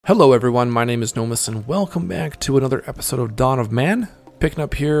Hello everyone, my name is Nomus and welcome back to another episode of Dawn of Man. Picking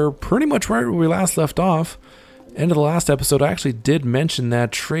up here pretty much right where we last left off. End of the last episode, I actually did mention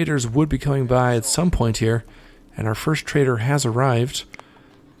that traders would be coming by at some point here, and our first trader has arrived.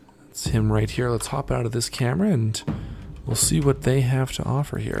 It's him right here. Let's hop out of this camera and we'll see what they have to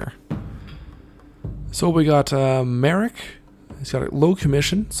offer here. So we got Merrick. He's got a low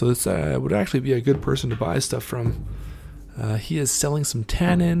commission, so this would actually be a good person to buy stuff from. He is selling some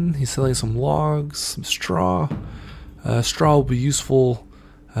tannin, he's selling some logs, some straw. Straw will be useful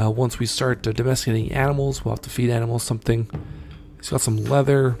once we start domesticating animals. We'll have to feed animals something. He's got some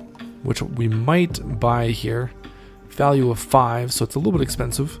leather, which we might buy here. Value of 5, so it's a little bit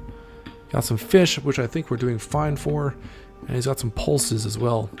expensive. Got some fish, which I think we're doing fine for. And he's got some pulses as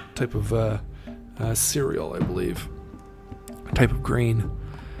well. Type of cereal, I believe. Type of grain.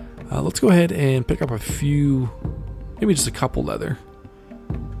 Let's go ahead and pick up a few... maybe just a couple leather,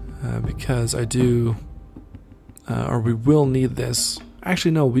 because I do, or we will need this.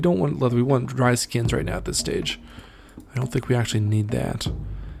 Actually, no, we don't want leather. We want dry skins right now at this stage. I don't think we actually need that.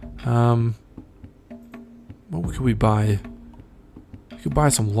 What could we buy? We could buy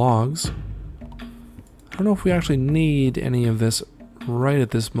some logs. I don't know if we actually need any of this right at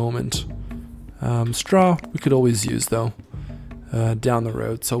this moment. Straw we could always use though, down the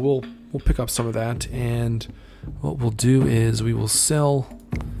road. So we'll pick up some of that, and what we'll do is we will sell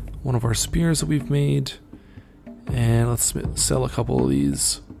one of our spears that we've made, and let's sell a couple of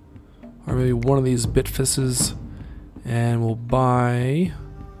these, or maybe one of these bitfices, and we'll buy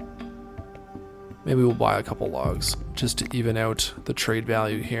a couple logs just to even out the trade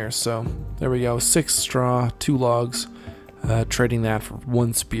value here. So there we go, 6 straw, 2 logs, trading that for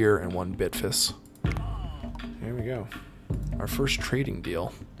 1 spear and 1 bitfice. There we go, our first trading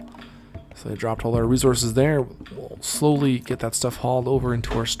deal. So they dropped all our resources there. We'll slowly get that stuff hauled over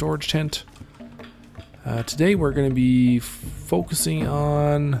into our storage tent. Today we're going to be focusing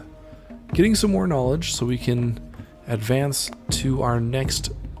on getting some more knowledge so we can advance to our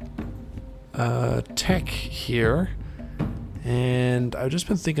next tech here. And I've just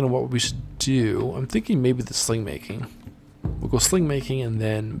been thinking of what we should do. I'm thinking maybe the sling making. We'll go sling making and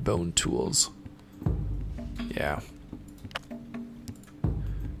then bone tools. Yeah.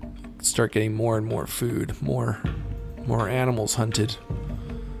 Start getting more and more food, more animals hunted.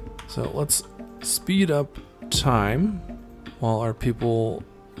 So let's speed up time while our people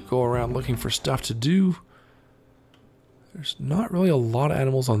go around looking for stuff to do. There's not really a lot of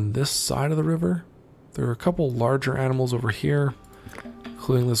animals on this side of the river. There are a couple larger animals over here,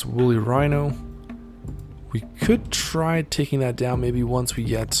 including this woolly rhino. We could try taking that down maybe once we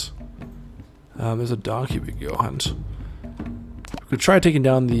get... there's a donkey we could go hunt. We could try taking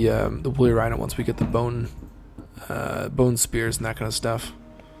down the woolly rhino once we get the bone spears and that kind of stuff.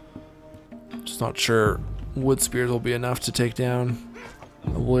 Just not sure wood spears will be enough to take down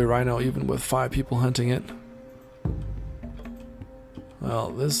a woolly rhino even with 5 people hunting it. Well,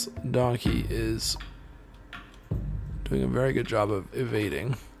 this donkey is doing a very good job of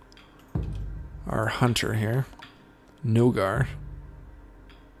evading our hunter here, Nogar.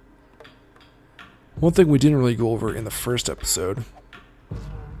 One thing we didn't really go over in the first episode.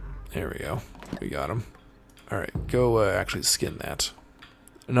 There we go. We got him. Alright, go actually skin that.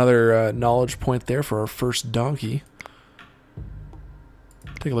 Another knowledge point there for our first donkey.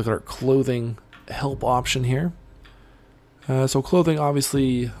 Take a look at our clothing help option here. So clothing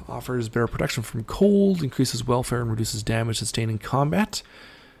obviously offers better protection from cold, increases welfare, and reduces damage sustained in combat.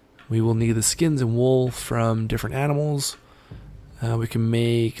 We will need the skins and wool from different animals. We can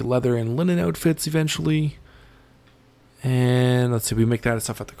make leather and linen outfits eventually. And let's see, we make that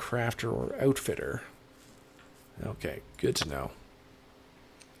stuff at the crafter or outfitter. Okay, good to know.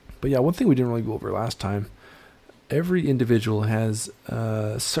 But yeah, one thing we didn't really go over last time. Every individual has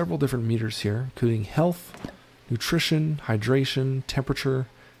several different meters here, including health, nutrition, hydration, temperature,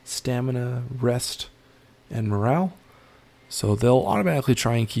 stamina, rest, and morale. So they'll automatically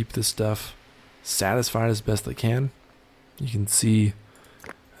try and keep this stuff satisfied as best they can. You can see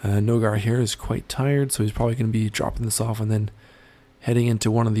Nogar here is quite tired, so he's probably going to be dropping this off and then heading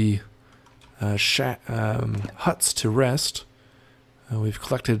into one of the huts to rest. We've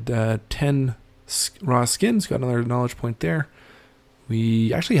collected 10 raw skins, got another knowledge point there.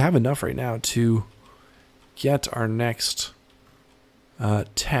 We actually have enough right now to get our next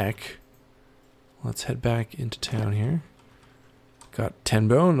tech. Let's head back into town here. Got 10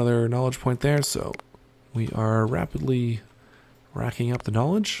 bone, another knowledge point there, so we are rapidly racking up the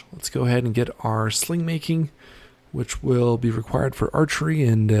knowledge. Let's go ahead and get our sling making, which will be required for archery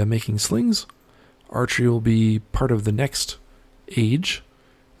and making slings. Archery will be part of the next age,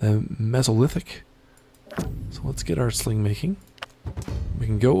 the Mesolithic. So let's get our sling making. We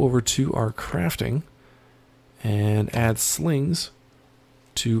can go over to our crafting and add slings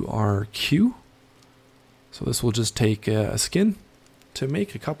to our queue. So this will just take a skin to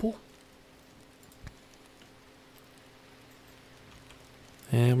make a couple.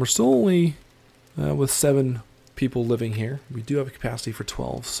 And we're still only with 7 people living here. We do have a capacity for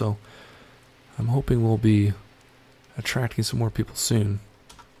 12, so I'm hoping we'll be attracting some more people soon.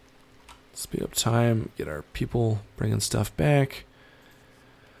 Speed up time, get our people bringing stuff back.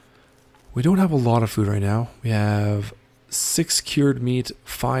 We don't have a lot of food right now. We have 6 cured meat,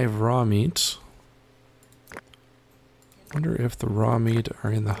 5 raw meat. Wonder if the raw meat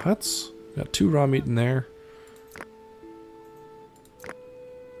are in the huts. Got 2 raw meat in there.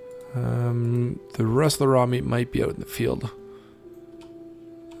 The rest of the raw meat might be out in the field.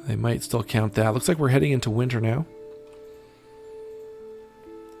 They might still count that. Looks like we're heading into winter now.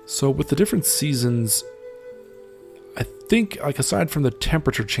 So with the different seasons, I think, like, aside from the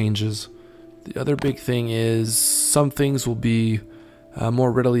temperature changes, the other big thing is some things will be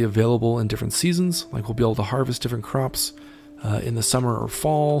more readily available in different seasons. Like, we'll be able to harvest different crops in the summer or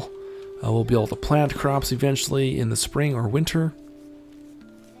fall. We'll be able to plant crops eventually in the spring or winter.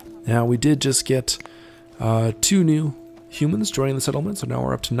 Now, we did just get 2 new humans joining the settlement, so now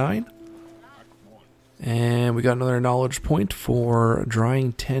we're up to 9. And we got another knowledge point for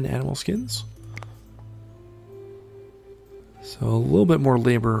drying 10 animal skins. So a little bit more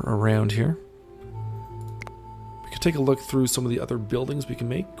labor around here. We could take a look through some of the other buildings we can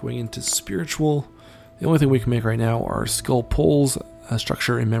make. Going into spiritual, the only thing we can make right now are skull poles, a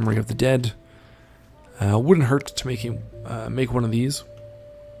structure in memory of the dead. Wouldn't hurt to make one of these.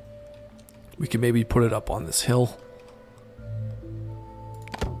 We could maybe put it up on this hill.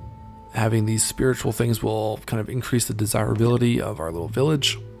 Having these spiritual things will kind of increase the desirability of our little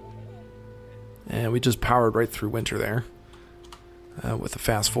village. And we just powered right through winter there. With a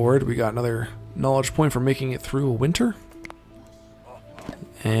fast forward, we got another knowledge point for making it through a winter.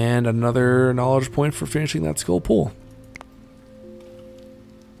 And another knowledge point for finishing that skull pole.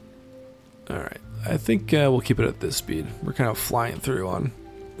 Alright, I think we'll keep it at this speed. We're kind of flying through on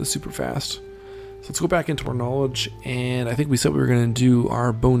the super fast. So let's go back into our knowledge, and I think we said we were going to do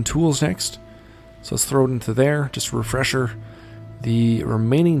our bone tools next. So let's throw it into there, just a refresher. The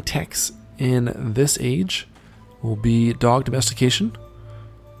remaining techs in this age will be dog domestication,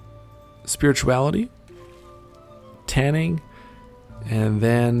 spirituality, tanning, and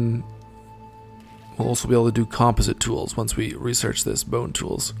then we'll also be able to do composite tools once we research this bone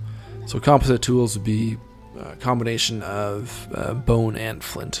tools. So composite tools would be a combination of bone and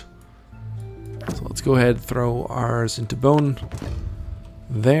flint. So let's go ahead and throw ours into bone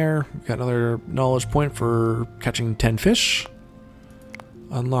there. We've got another knowledge point for catching 10 fish.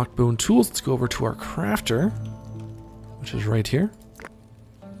 Unlocked bone tools. Let's go over to our crafter, which is right here.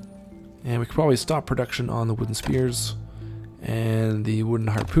 And we could probably stop production on the wooden spears and the wooden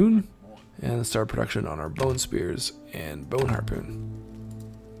harpoon, and start production on our bone spears and bone harpoon.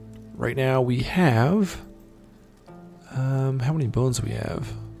 Right now we have... how many bones do we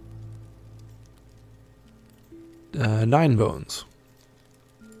have? 9 bones.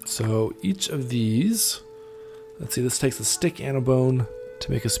 So each of these, let's see, this takes a stick and a bone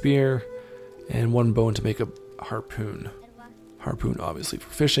to make a spear, and 1 bone to make a harpoon. Harpoon obviously for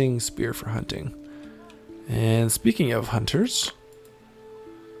fishing, spear for hunting. And speaking of hunters,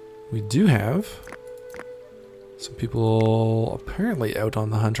 we do have some people apparently out on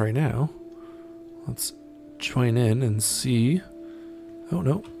the hunt right now. Let's join in and see. Oh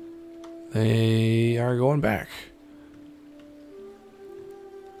no, they are going back.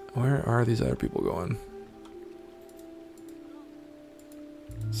 Where are these other people going?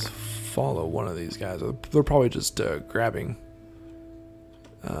 Let's follow one of these guys. They're probably just grabbing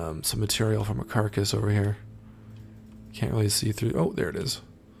some material from a carcass over here. Can't really see through. Oh, there it is.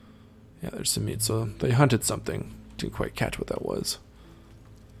 Yeah, there's some meat. So they hunted something. Didn't quite catch what that was.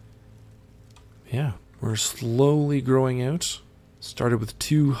 Yeah, we're slowly growing out. Started with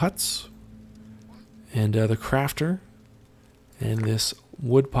 2 huts. And the crafter. And this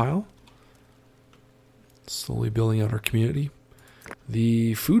wood pile. Slowly building out our community.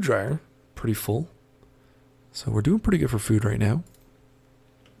 The food dryer, pretty full. So we're doing pretty good for food right now.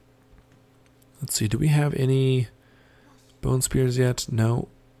 Let's see, do we have any bone spears yet? No.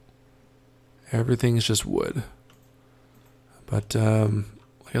 Everything's just wood. But I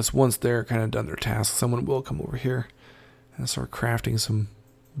guess once they're kind of done their task, someone will come over here and start crafting some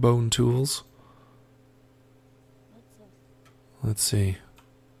bone tools. Let's see.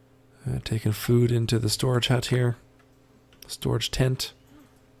 Taking food into the storage hut here. Storage tent.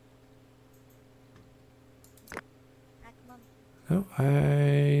 Oh,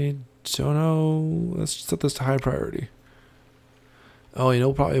 I don't know. Let's set this to high priority. Oh, you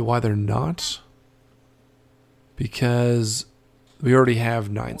know probably why they're not? Because we already have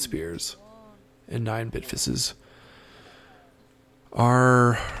 9 spears and 9 bitfices.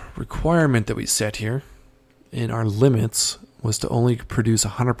 Our requirement that we set here in our limits was to only produce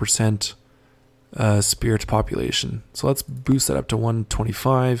 100% spirit population. So let's boost that up to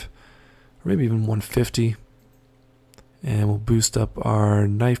 125 or maybe even 150. And we'll boost up our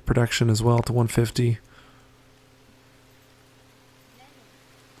knife production as well to 150.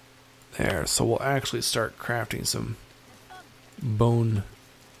 There, so we'll actually start crafting some bone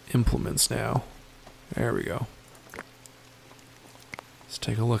implements now. There we go. Let's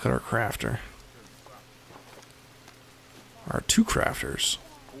take a look at our crafter. Our 2 crafters.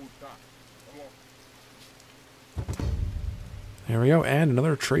 There we go, and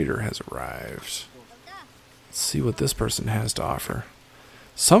another trader has arrived. Let's see what this person has to offer.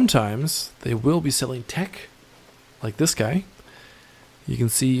 Sometimes they will be selling tech, like this guy. You can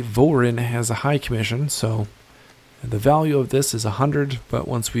see Vorin has a high commission, so the value of this is 100, but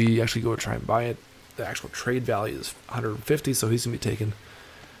once we actually go try and buy it, the actual trade value is 150, so he's going to be taking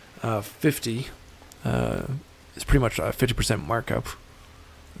 50. It's pretty much a 50% markup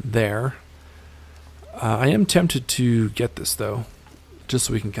there. I am tempted to get this, though, just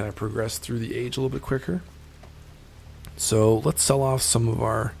so we can kind of progress through the age a little bit quicker. So let's sell off some of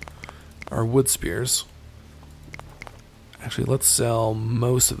our wood spears. Actually, let's sell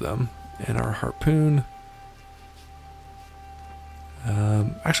most of them. And our harpoon.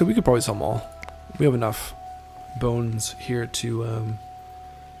 Actually, we could probably sell them all. We have enough bones here to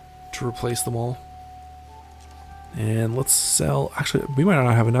replace them all. And let's sell... Actually, we might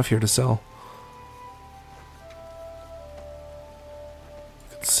not have enough here to sell.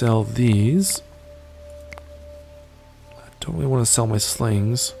 We could sell these. I don't really want to sell my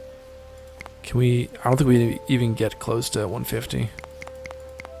slings. Can we... I don't think we even get close to 150.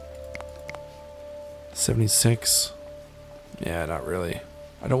 76. Yeah, not really.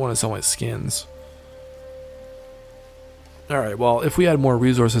 I don't want to sell my skins. Alright, well, if we had more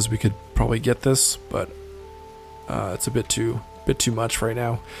resources, we could probably get this, but it's a bit too much right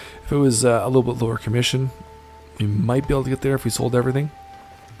now. If it was a little bit lower commission, we might be able to get there if we sold everything.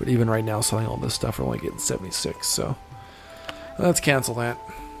 But even right now, selling all this stuff, we're only getting 76, so let's cancel that.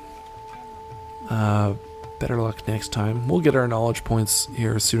 Better luck next time. We'll get our knowledge points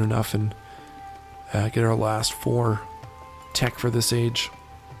here soon enough and get our last 4 tech for this age.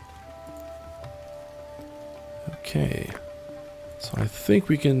 Okay, so I think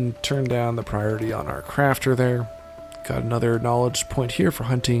we can turn down the priority on our crafter there. Got another knowledge point here for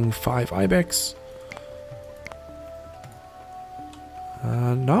hunting 5 ibex.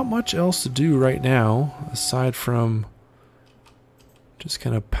 Not much else to do right now aside from just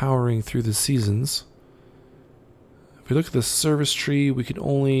kind of powering through the seasons. If we look at the service tree, we can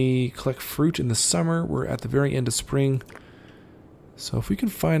only collect fruit in the summer. We're at the very end of spring. So if we can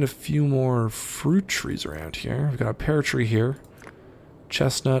find a few more fruit trees around here. We've got a pear tree here.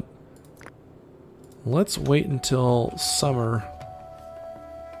 Chestnut. Let's wait until summer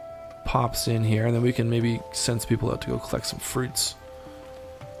pops in here, and then we can maybe send people out to go collect some fruits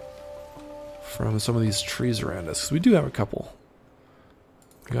from some of these trees around us, because we do have a couple.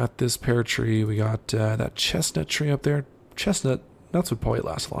 We got this pear tree. We got that chestnut tree up there. Chestnut nuts would probably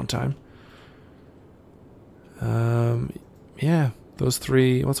last a long time. Yeah, those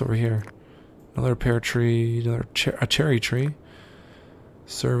 3. What's over here? Another pear tree. Another a cherry tree.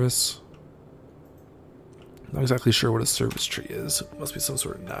 Service. Not exactly sure what a service tree is. It must be some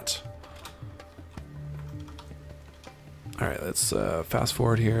sort of nut. Alright, let's fast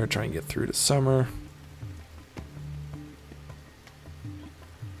forward here. Try and get through to summer.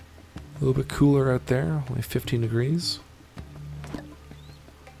 A little bit cooler out there. Only 15 degrees.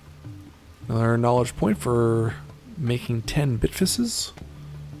 Another knowledge point for making 10 bitfices.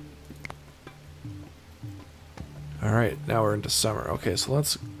 Alright, now we're into summer. Okay, so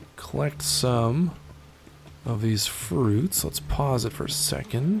let's collect some of these fruits. Let's pause it for a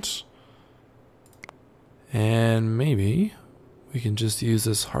second. And maybe we can just use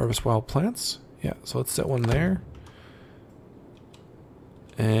this harvest wild plants. Yeah, so let's set one there.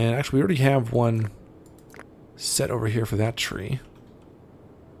 And actually, we already have one set over here for that tree.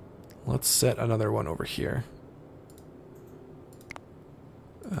 Let's set another one over here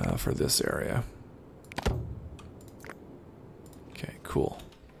for this area. Okay, cool.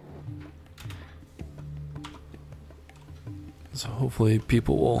 So hopefully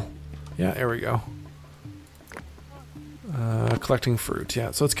people will... Yeah, there we go. Collecting fruit.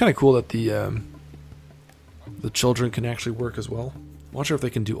 Yeah, so it's kind of cool that the the children can actually work as well. I'm not sure if they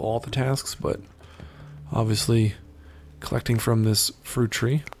can do all the tasks, but obviously collecting from this fruit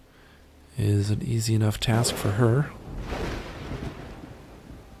tree is an easy enough task for her.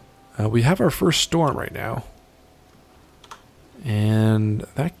 We have our first storm right now, and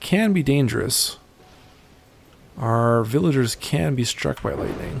that can be dangerous. Our villagers can be struck by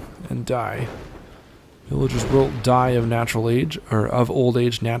lightning and die. Villagers will die of natural age, or of old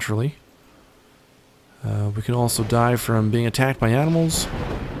age naturally. We can also die from being attacked by animals.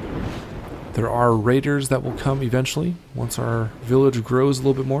 There are raiders that will come eventually once our village grows a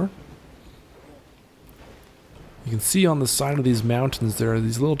little bit more. You can see on the side of these mountains there are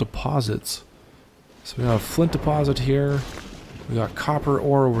these little deposits. So we got a flint deposit here. We got copper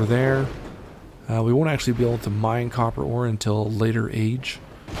ore over there. We won't actually be able to mine copper ore until a later age.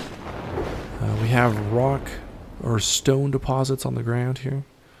 We have rock or stone deposits on the ground here.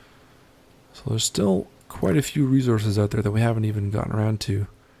 So there's still quite a few resources out there that we haven't even gotten around to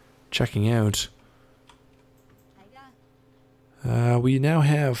checking out. We now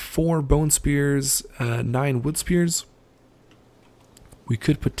have 4 bone spears, 9 wood spears. We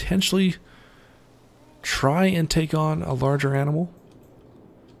could potentially try and take on a larger animal.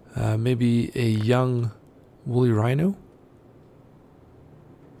 Maybe a young woolly rhino.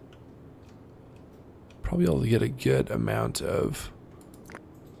 Probably able to get a good amount of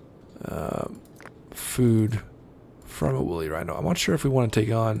food from a woolly rhino. I'm not sure if we want to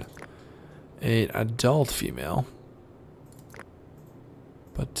take on an adult female.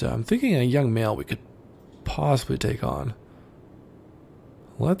 But I'm thinking a young male we could possibly take on.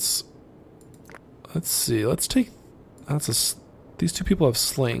 Let's see. Let's take... these two people have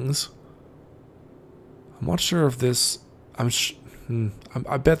slings. I'm not sure if this...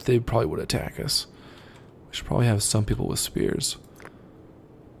 I bet they probably would attack us. We should probably have some people with spears.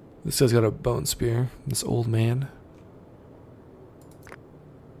 This guy's got a bone spear. This old man.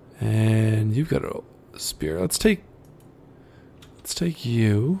 And you've got a spear. Let's take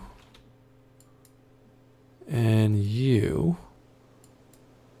you. And you.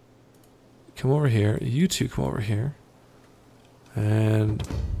 Come over here. You two come over here. And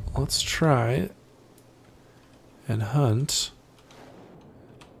let's try and hunt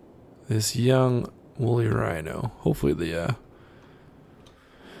this young woolly rhino. Hopefully the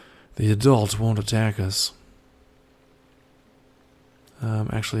adult won't attack us.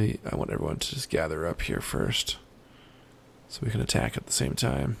 Actually, I want everyone to just gather up here first, so we can attack at the same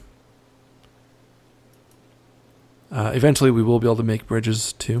time. Eventually, we will be able to make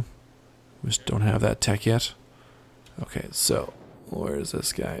bridges too. We just don't have that tech yet. Okay, so where is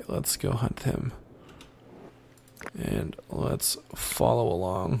this guy? Let's go hunt him. And let's follow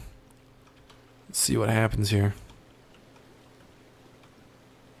along. Let's see what happens here.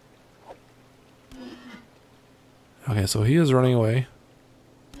 Okay, so he is running away.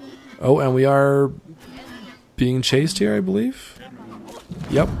 Oh, and we are being chased here, I believe.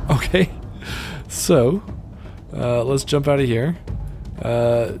 Yep, okay. So, let's jump out of here.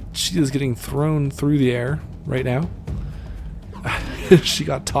 She is getting thrown through the air right now. She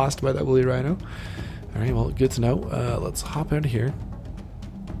got tossed by that woolly rhino. Alright, well, good to know. Let's hop out of here.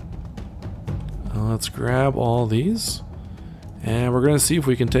 Let's grab all these. And we're going to see if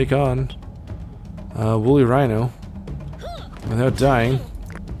we can take on woolly rhino without dying.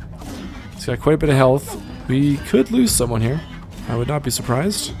 He's got quite a bit of health. We could lose someone here. I would not be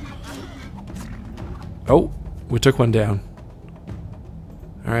surprised. Oh, we took one down.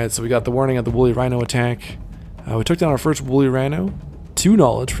 Alright, so we got the warning of the woolly rhino attack. We took down our first woolly rhino. 2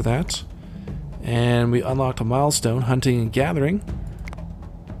 knowledge for that. And we unlocked a milestone, hunting and gathering.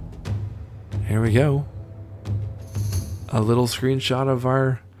 Here we go. A little screenshot of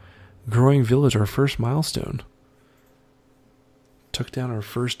our growing village, our first milestone. Took down our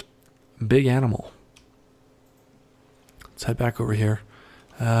first big animal. Let's head back over here.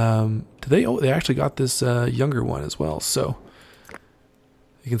 They actually got this younger one as well. So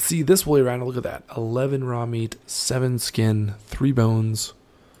you can see this woolly rhino. Look at that. 11 raw meat, 7 skin, 3 bones.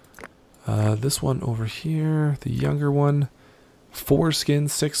 This one over here, the younger one, 4 skin,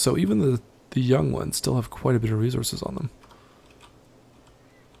 6. So even the young ones still have quite a bit of resources on them.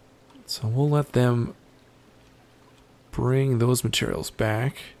 So we'll let them bring those materials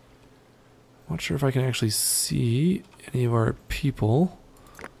back. I'm not sure if I can actually see any of our people.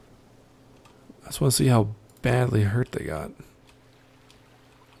 I just want to see how badly hurt they got.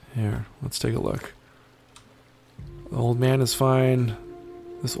 Here, let's take a look. The old man is fine.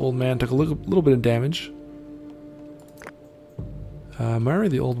 This old man took a little bit of damage. Mari,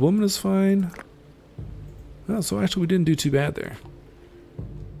 the old woman, is fine. Oh, so actually we didn't do too bad there.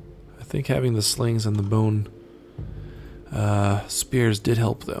 I think having the slings and the bone spears did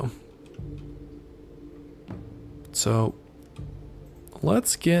help though. So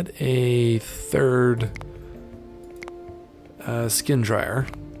let's get a third skin dryer.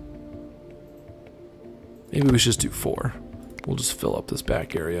 Maybe we should just do 4. We'll just fill up this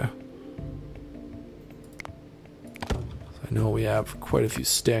back area. I know we have quite a few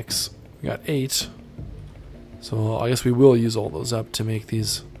sticks. We got 8. So I guess we will use all those up to make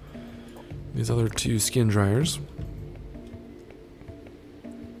these other 2 skin dryers.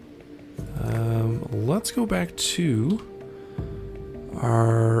 Let's go back to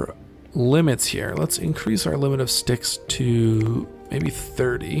our limits here. Let's increase our limit of sticks to maybe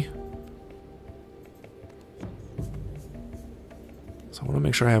 30. So I want to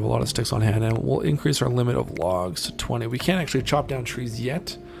make sure I have a lot of sticks on hand, and we'll increase our limit of logs to 20. We can't actually chop down trees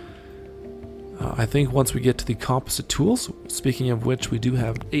yet. I think once we get to the composite tools, speaking of which, we do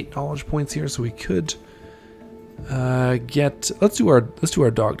have 8 knowledge points here, so we could let's do our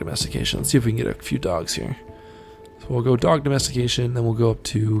dog domestication. Let's see if we can get a few dogs here. So we'll go dog domestication, then we'll go up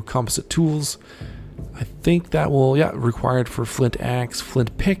to composite tools. I think that will, required for flint axe,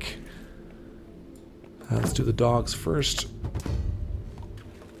 flint pick. Let's do the dogs first.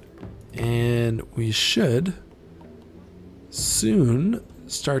 And we should soon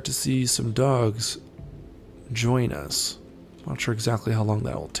start to see some dogs join us. I'm not sure exactly how long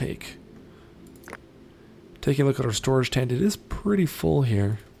that will take. Taking a look at our storage tent, it is pretty full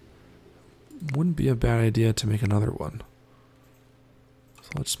here. Wouldn't be a bad idea to make another one.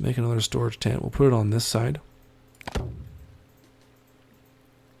 So let's make another storage tent. We'll put it on this side.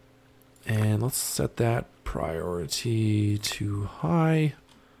 And let's set that priority to high.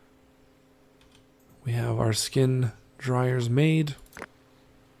 We have our skin dryers made.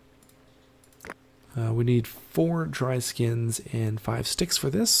 We need 4 dry skins and 5 sticks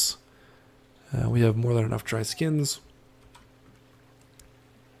for this. We have more than enough dry skins.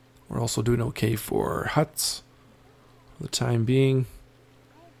 We're also doing okay for huts for the time being.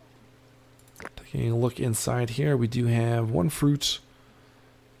 Taking a look inside here, we do have 1 fruit,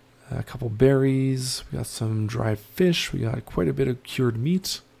 a couple berries, we got some dried fish, we got quite a bit of cured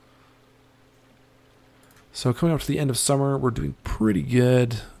meat. So coming up to the end of summer, we're doing pretty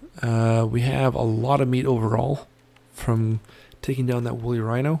good. We have a lot of meat overall from taking down that woolly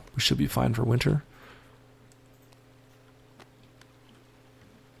rhino. We should be fine for winter.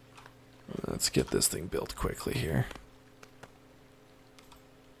 Let's get this thing built quickly here.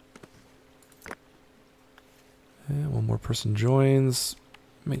 And 1 more person joins.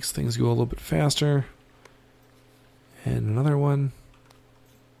 Makes things go a little bit faster. And another one.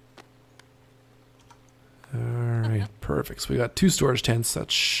 Alright, perfect. So we got 2 storage tents.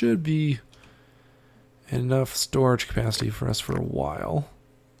 That should be enough storage capacity for us for a while.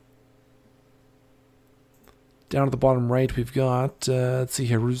 Down at the bottom right, we've got, let's see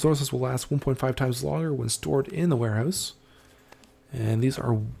here, resources will last 1.5 times longer when stored in the warehouse. And these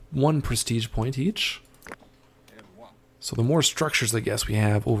are 1 prestige point each. So the more structures, I guess, we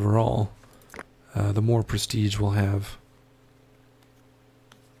have overall, the more prestige we'll have.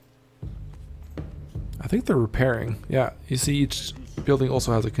 I think they're repairing. Yeah, you see each building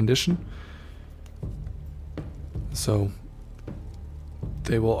also has a condition. So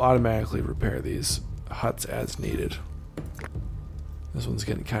they will automatically repair these huts as needed. This one's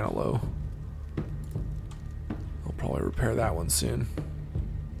getting kind of low. I'll probably repair that one soon.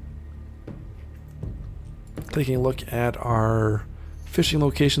 Taking a look at our fishing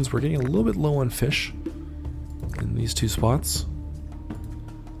locations, we're getting a little bit low on fish in these 2 spots.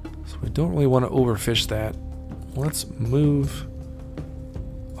 So we don't really want to overfish that. Let's move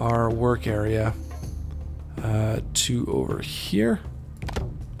our work area to over here.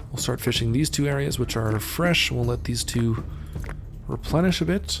 We'll start fishing these 2 areas, which are fresh. We'll let these 2 replenish a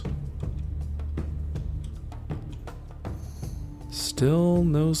bit. Still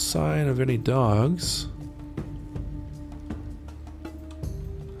no sign of any dogs.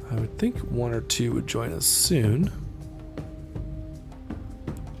 I would think 1 or 2 would join us soon.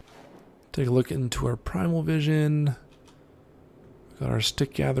 Take a look into our primal vision. We've got our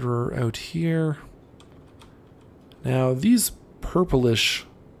stick gatherer out here. Now these purplish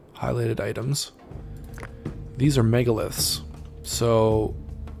highlighted items, these are megaliths. So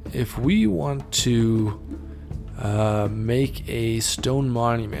if we want to make a stone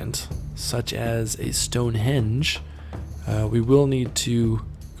monument such as a Stonehenge, we will need to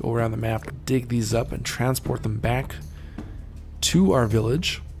go around the map, dig these up and transport them back to our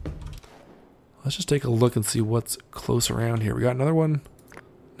village. Let's just take a look and see what's close around here. We got another one.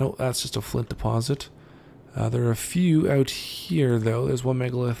 No, that's just a flint deposit. There are a few out here, though. There's one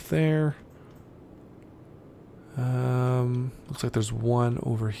megalith there. Looks like there's one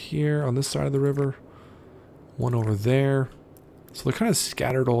over here on this side of the river. One over there. So they're kind of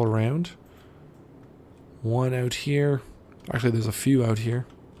scattered all around. One out here. Actually, there's a few out here.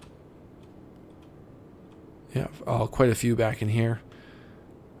 Yeah, quite a few back in here.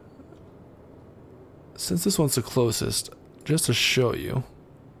 Since this one's the closest, just to show you.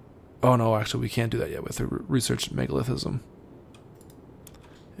 Oh no, actually we can't do that yet with the research megalithism.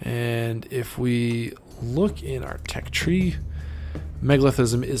 And if we look in our tech tree,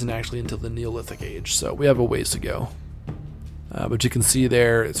 megalithism isn't actually until the Neolithic age, so we have a ways to go. But you can see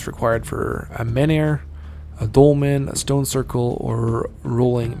there it's required for a menhir, a dolmen, a stone circle, or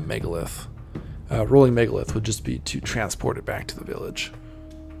rolling megalith. Rolling megalith would just be to transport it back to the village.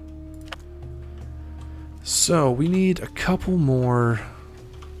 So we need a couple more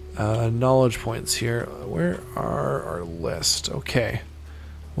knowledge points here. Where are our list? Okay.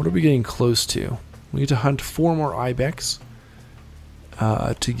 What are we getting close to? We need to hunt 4 more ibex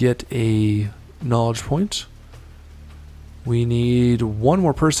to get a knowledge point. We need 1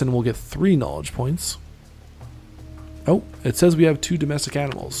 more person. We'll get 3 knowledge points. Oh, it says we have 2 domestic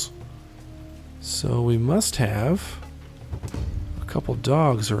animals. So we must have a couple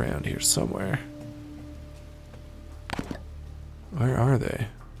dogs around here somewhere. Where are they?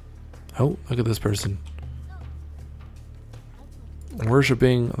 Oh, look at this person.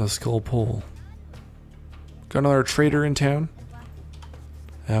 Worshipping the skull pole. Got another trader in town.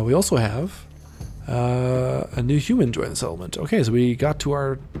 We also have a new human join the settlement. Okay, so we got to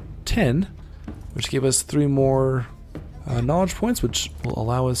our 10, which gave us 3 more knowledge points, which will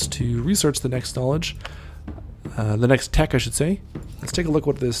allow us to research the next knowledge. The next tech, I should say. Let's take a look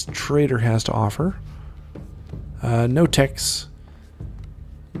what this trader has to offer. No techs.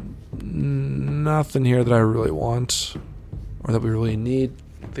 Nothing here that I really want or that we really need.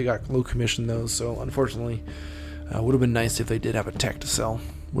 They got low commission though, so unfortunately would have been nice if they did have a tech to sell.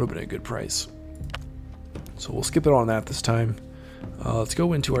 Would have been a good price. So we'll skip it on that this time. Let's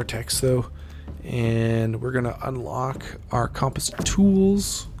go into our techs though, and we're gonna unlock our composite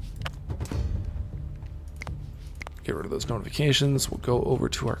tools. Get rid of those notifications. We'll go over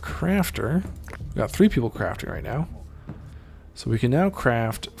to our crafter. We've got 3 people crafting right now. So we can now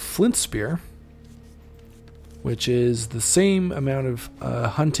craft flint spear, which is the same amount of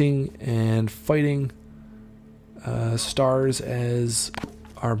hunting and fighting stars as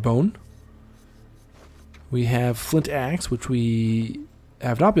our bone. We have flint axe, which we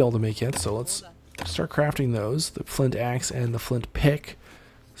have not been able to make yet, so let's start crafting those, the flint axe and the flint pick,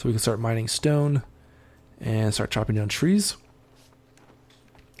 so we can start mining stone and start chopping down trees.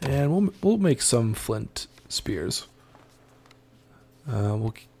 And we'll make some flint spears.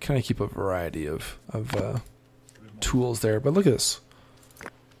 We'll kind of keep a variety of tools there, but look at this.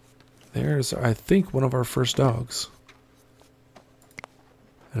 There's, I think, one of our first dogs.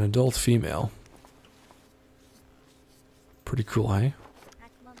 An adult female. Pretty cool, eh?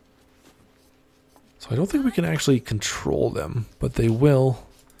 So I don't think we can actually control them, but they will.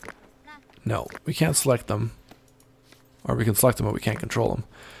 No, we can't select them. Or we can select them, but we can't control them.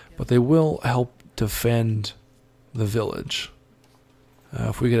 But they will help defend the village.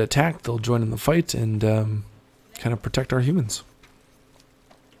 If we get attacked, they'll join in the fight and kind of protect our humans.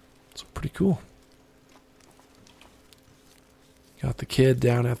 It's pretty cool. Got the kid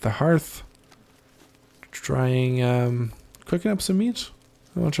down at the hearth, trying cooking up some meat.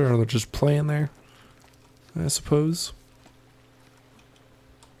 I'm not sure, they're just playing there, I suppose.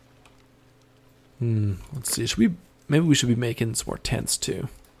 Let's see. Maybe we should be making some more tents too.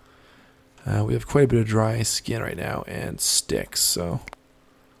 We have quite a bit of dry skin right now and sticks, so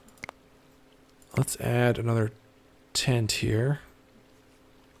let's add another tent here.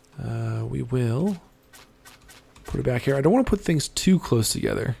 We will put it back here. I don't want to put things too close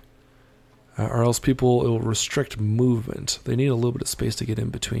together, or else it will restrict movement. They need a little bit of space to get in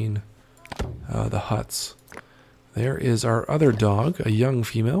between the huts. There is our other dog, a young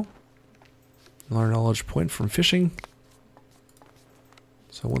female. Another knowledge point from fishing.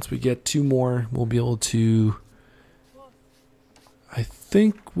 So once we get 2 more, we'll be able to, I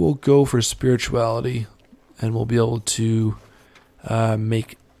think we'll go for spirituality, and we'll be able to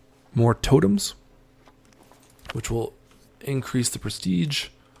make more totems, which will increase the prestige.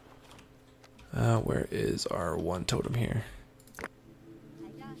 Where is our 1 totem here?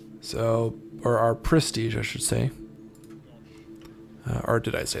 So, or our prestige, I should say. Or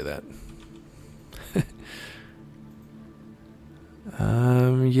did I say that?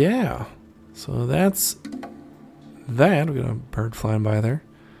 Yeah. So that's that. We got a bird flying by there.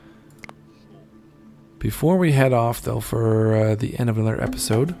 Before we head off, though, for the end of another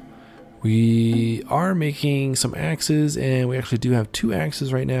episode, we are making some axes, and we actually do have 2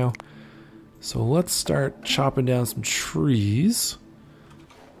 axes right now. So let's start chopping down some trees.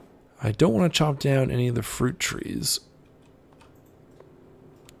 I don't want to chop down any of the fruit trees.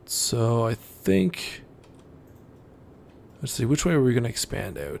 So I think... Let's see, which way are we going to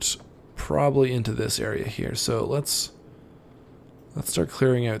expand out? Probably into this area here. So let's start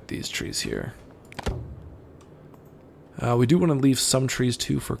clearing out these trees here. We do want to leave some trees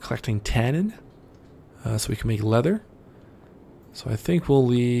too for collecting tannin, so we can make leather. So I think we'll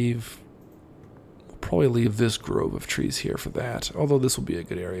probably leave this grove of trees here for that. Although this will be a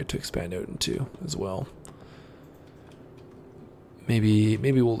good area to expand out into as well. Maybe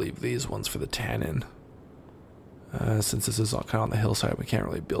we'll leave these ones for the tannin. Since this is all kind of on the hillside, we can't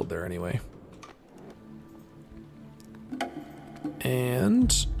really build there anyway.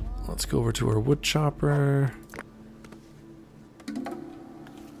 And let's go over to our wood chopper.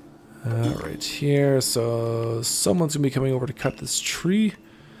 Right here. So someone's gonna be coming over to cut this tree.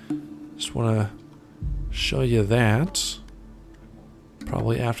 Just want to show you that.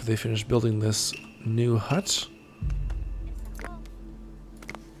 Probably after they finish building this new hut.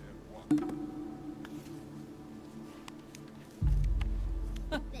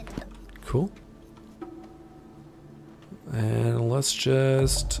 Cool. And let's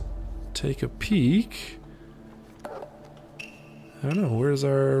just take a peek. I don't know, where's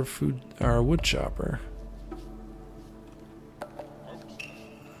our wood chopper? I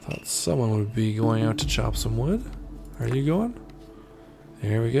thought someone would be going out to chop some wood. Are you going?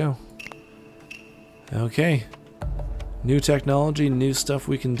 There we go. Okay. New technology, new stuff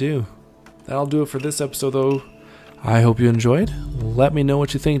we can do. That'll do it for this episode though. I hope you enjoyed. Let me know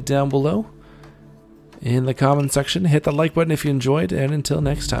what you think down below in the comment section. Hit the like button if you enjoyed, and until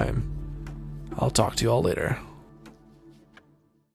next time, I'll talk to you all later.